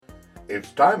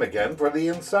It's time again for The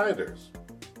Insiders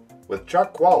with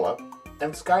Chuck Chvala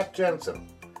and Scott Jensen,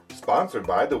 sponsored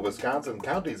by the Wisconsin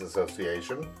Counties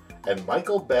Association and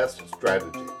Michael Best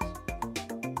Strategies.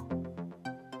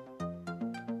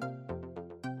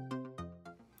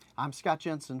 I'm Scott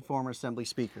Jensen, former Assembly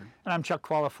Speaker. And I'm Chuck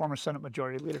Chvala, former Senate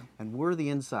Majority Leader. And we're the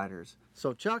Insiders.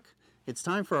 So Chuck, it's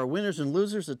time for our winners and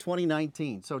losers of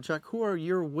 2019. So Chuck, who are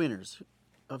your winners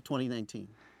of 2019?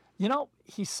 You know,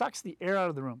 he sucks the air out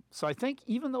of the room. So I think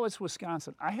even though it's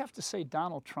Wisconsin, I have to say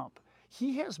Donald Trump.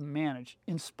 He has managed,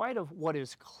 in spite of what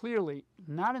is clearly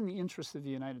not in the interest of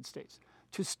the United States,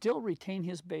 to still retain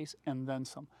his base and then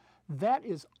some. That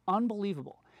is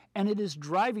unbelievable. And it is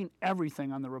driving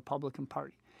everything on the Republican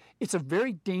Party. It's a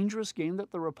very dangerous game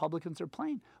that the Republicans are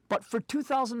playing. But for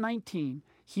 2019,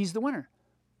 he's the winner.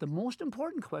 The most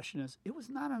important question is, it was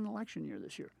not an election year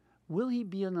this year. Will he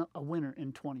be a winner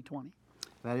in 2020?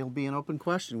 That'll be an open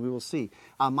question. We will see.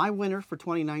 My winner for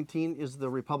 2019 is the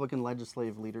Republican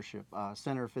legislative leadership.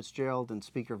 Senator Fitzgerald and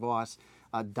Speaker Vos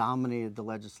dominated the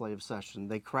legislative session.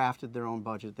 They crafted their own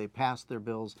budget. They passed their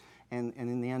bills. And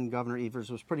in the end, Governor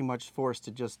Evers was pretty much forced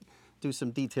to just do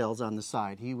some details on the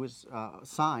side. He was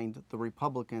signed the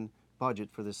Republican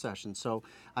budget for this session. So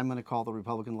I'm going to call the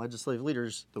Republican legislative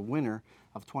leaders the winner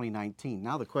of 2019.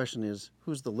 Now the question is,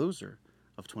 who's the loser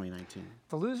of 2019?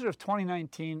 The loser of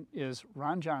 2019 is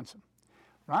Ron Johnson.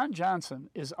 Ron Johnson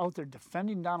is out there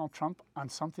defending Donald Trump on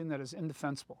something that is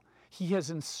indefensible. He has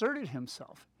inserted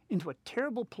himself into a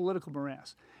terrible political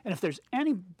morass. And if there's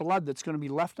any blood that's going to be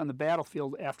left on the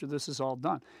battlefield after this is all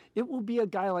done, it will be a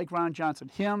guy like Ron Johnson,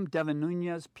 him, Devin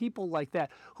Nunes, people like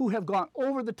that, who have gone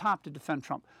over the top to defend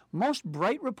Trump. Most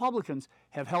bright Republicans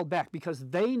have held back because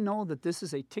they know that this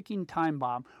is a ticking time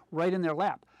bomb right in their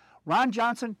lap. Ron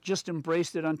Johnson just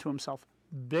embraced it unto himself.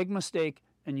 Big mistake,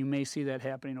 and you may see that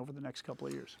happening over the next couple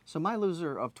of years. So my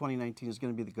loser of 2019 is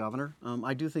going to be the governor.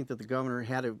 I do think that the governor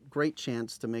had a great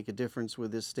chance to make a difference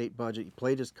with his state budget. He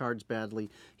played his cards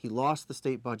badly. He lost the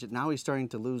state budget. Now he's starting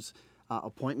to lose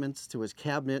appointments to his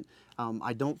cabinet.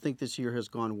 I don't think this year has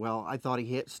gone well. I thought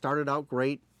he started out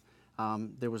great.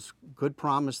 There was good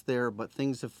promise there, but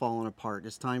things have fallen apart.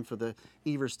 It's time for the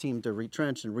Evers team to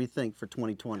retrench and rethink for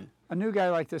 2020. A new guy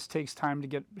like this takes time to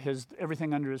get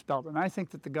everything under his belt, and I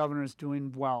think that the governor is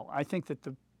doing well. I think that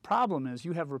the problem is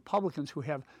you have Republicans who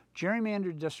have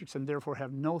gerrymandered districts and therefore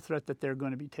have no threat that they're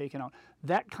going to be taken out.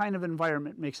 That kind of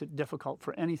environment makes it difficult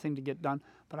for anything to get done,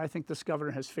 but I think this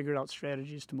governor has figured out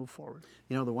strategies to move forward.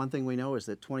 You know, the one thing we know is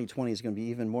that 2020 is going to be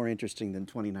even more interesting than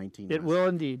 2019 was. It will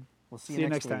indeed. We'll see you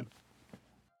next time.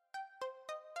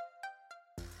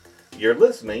 You're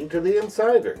listening to The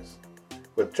Insiders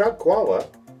with Chuck Chvala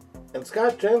and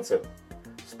Scott Jensen,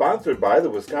 sponsored by the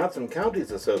Wisconsin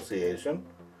Counties Association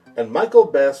and Michael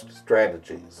Best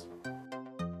Strategies.